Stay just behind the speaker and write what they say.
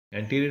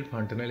Anterior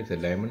fontanelle is a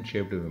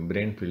diamond-shaped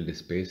membrane-filled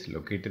space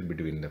located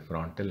between the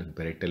frontal and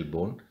parietal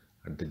bone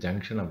at the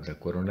junction of the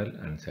coronal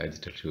and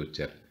sagittal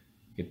suture.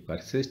 It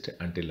persists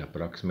until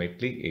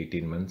approximately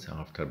 18 months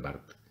after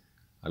birth.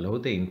 Allow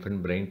the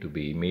infant brain to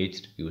be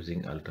imaged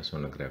using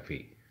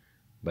ultrasonography.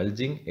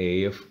 Bulging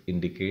AF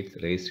indicates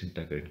raised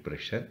intracranial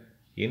pressure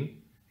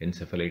in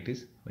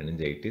encephalitis,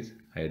 meningitis,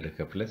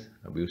 hydrocephalus,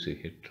 abusive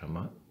head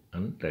trauma,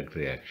 and drug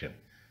reaction.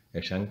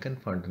 A shrunken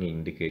fontanelle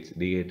indicates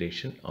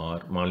dehydration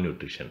or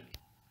malnutrition.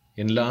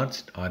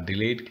 Enlarged or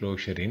delayed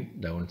closure in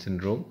Down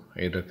syndrome,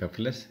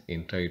 hydrocephalus,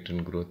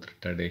 intrauterine growth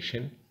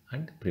retardation,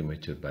 and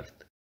premature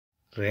birth.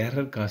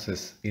 Rarer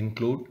causes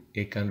include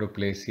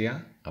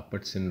achondroplasia,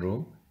 Apert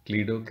syndrome,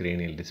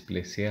 cleidocranial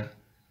dysplasia,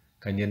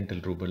 congenital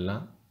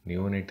rubella,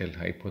 neonatal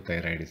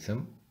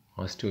hypothyroidism,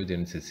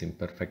 osteogenesis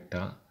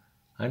imperfecta,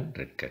 and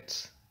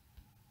rickets.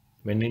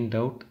 When in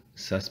doubt,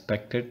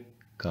 suspected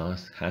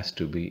cause has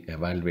to be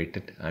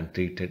evaluated and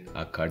treated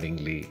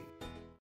accordingly.